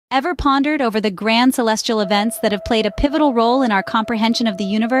Ever pondered over the grand celestial events that have played a pivotal role in our comprehension of the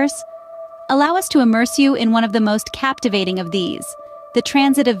universe? Allow us to immerse you in one of the most captivating of these, the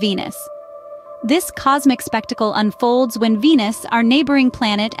transit of Venus. This cosmic spectacle unfolds when Venus, our neighboring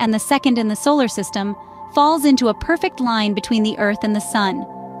planet and the second in the solar system, falls into a perfect line between the Earth and the Sun.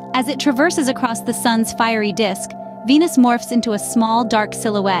 As it traverses across the Sun's fiery disk, Venus morphs into a small, dark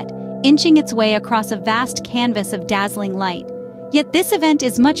silhouette, inching its way across a vast canvas of dazzling light. Yet this event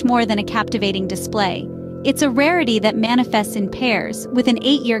is much more than a captivating display. It's a rarity that manifests in pairs, with an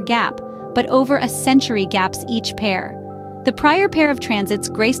 8-year gap, but over a century gaps each pair. The prior pair of transits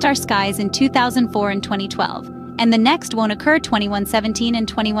graced our skies in 2004 and 2012, and the next won't occur 2117 and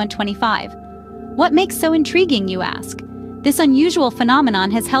 2125. What makes so intriguing, you ask? This unusual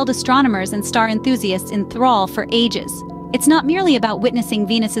phenomenon has held astronomers and star enthusiasts in thrall for ages. It's not merely about witnessing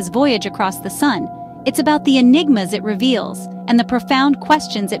Venus's voyage across the Sun. It's about the enigmas it reveals and the profound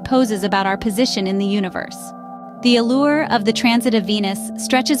questions it poses about our position in the universe. The allure of the transit of Venus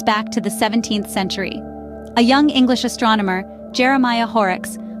stretches back to the 17th century. A young English astronomer, Jeremiah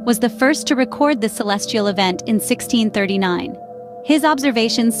Horrocks, was the first to record the celestial event in 1639. His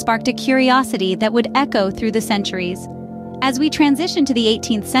observations sparked a curiosity that would echo through the centuries. As we transition to the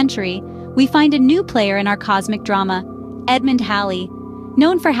 18th century, we find a new player in our cosmic drama, Edmond Halley.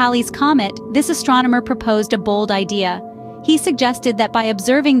 Known for Halley's comet, this astronomer proposed a bold idea. He suggested that by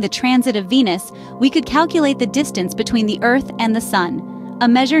observing the transit of Venus, we could calculate the distance between the Earth and the Sun, a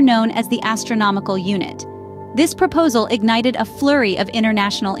measure known as the astronomical unit. This proposal ignited a flurry of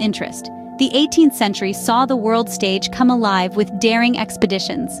international interest. The 18th century saw the world stage come alive with daring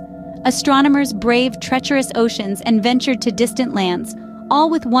expeditions. Astronomers braved treacherous oceans and ventured to distant lands, all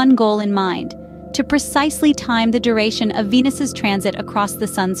with one goal in mind: to precisely time the duration of Venus's transit across the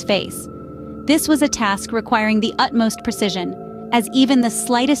Sun's face. This was a task requiring the utmost precision, as even the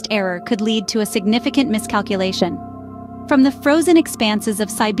slightest error could lead to a significant miscalculation. From the frozen expanses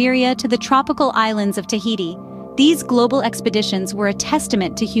of Siberia to the tropical islands of Tahiti, these global expeditions were a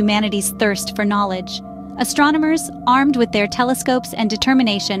testament to humanity's thirst for knowledge. Astronomers, armed with their telescopes and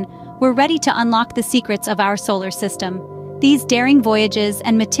determination, were ready to unlock the secrets of our solar system. These daring voyages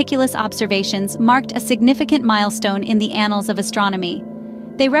and meticulous observations marked a significant milestone in the annals of astronomy.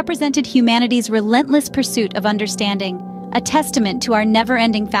 They represented humanity's relentless pursuit of understanding, a testament to our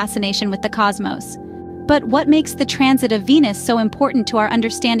never-ending fascination with the cosmos. But what makes the transit of Venus so important to our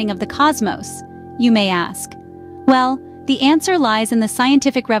understanding of the cosmos, you may ask? Well, the answer lies in the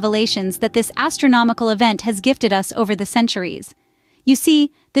scientific revelations that this astronomical event has gifted us over the centuries. You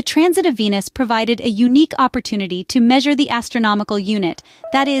see, the transit of Venus provided a unique opportunity to measure the astronomical unit,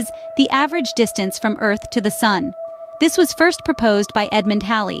 that is, the average distance from Earth to the Sun. This was first proposed by Edmond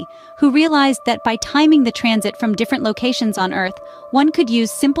Halley, who realized that by timing the transit from different locations on Earth, one could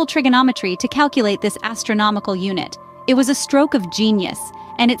use simple trigonometry to calculate this astronomical unit. It was a stroke of genius,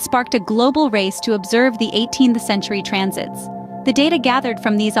 and it sparked a global race to observe the 18th century transits. The data gathered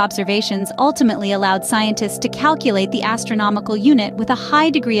from these observations ultimately allowed scientists to calculate the astronomical unit with a high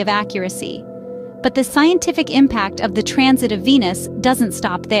degree of accuracy. But the scientific impact of the transit of Venus doesn't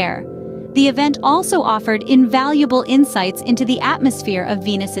stop there. The event also offered invaluable insights into the atmosphere of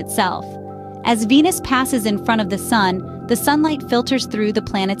Venus itself. As Venus passes in front of the Sun, the sunlight filters through the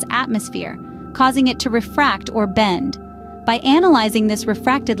planet's atmosphere, causing it to refract or bend. By analyzing this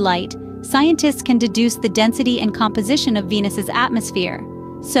refracted light, scientists can deduce the density and composition of Venus's atmosphere.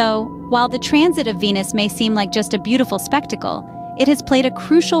 So, while the transit of Venus may seem like just a beautiful spectacle, it has played a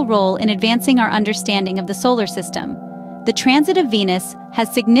crucial role in advancing our understanding of the solar system. The transit of Venus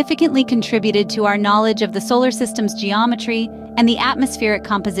has significantly contributed to our knowledge of the solar system's geometry and the atmospheric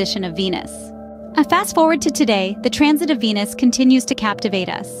composition of Venus. Fast forward to today, the transit of Venus continues to captivate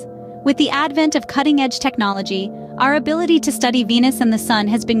us. With the advent of cutting-edge technology, our ability to study Venus and the Sun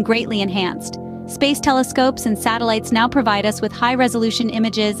has been greatly enhanced. Space telescopes and satellites now provide us with high-resolution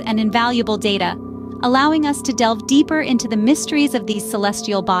images and invaluable data, allowing us to delve deeper into the mysteries of these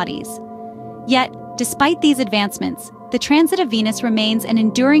celestial bodies. Yet, despite these advancements, the transit of Venus remains an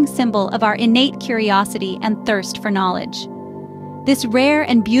enduring symbol of our innate curiosity and thirst for knowledge. This rare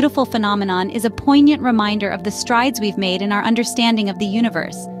and beautiful phenomenon is a poignant reminder of the strides we've made in our understanding of the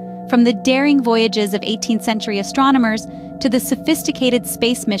universe, from the daring voyages of 18th century astronomers to the sophisticated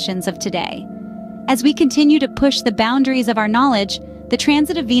space missions of today. As we continue to push the boundaries of our knowledge, the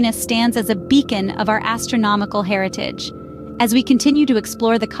transit of Venus stands as a beacon of our astronomical heritage. As we continue to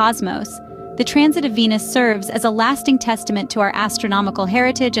explore the cosmos, the transit of Venus serves as a lasting testament to our astronomical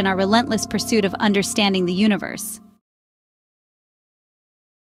heritage and our relentless pursuit of understanding the universe.